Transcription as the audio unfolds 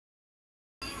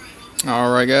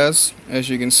Alright guys, as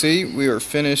you can see, we are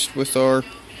finished with our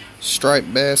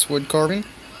striped bass wood carving.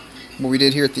 What we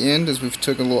did here at the end is we've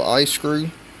took a little eye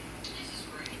screw,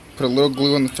 put a little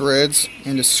glue on the threads,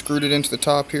 and just screwed it into the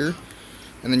top here.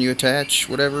 And then you attach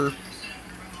whatever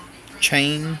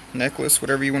chain, necklace,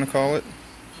 whatever you want to call it.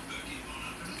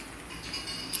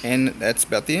 And that's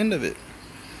about the end of it.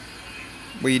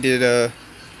 We did,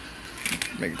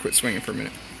 make it quit swinging for a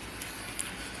minute.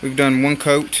 We've done one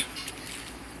coat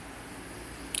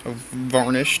of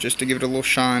varnish just to give it a little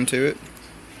shine to it.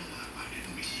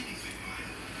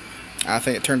 I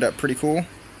think it turned out pretty cool.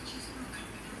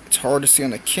 It's hard to see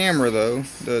on the camera though,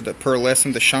 the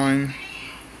pearlescent, the shine.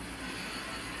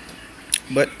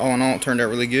 But all in all, it turned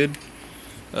out really good.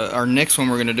 Our next one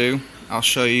we're going to do, I'll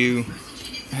show you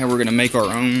how we're going to make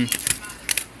our own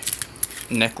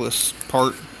necklace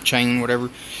part, chain, whatever.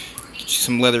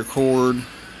 Some leather cord,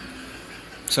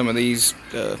 some of these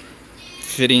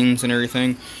fittings and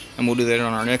everything, and we'll do that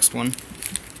on our next one.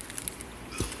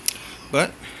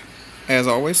 But as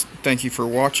always, thank you for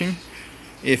watching.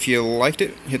 If you liked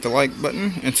it, hit the like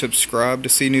button and subscribe to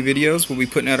see new videos. We'll be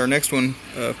putting out our next one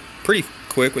pretty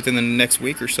quick, within the next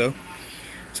week or so.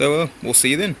 So we'll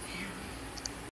see you then.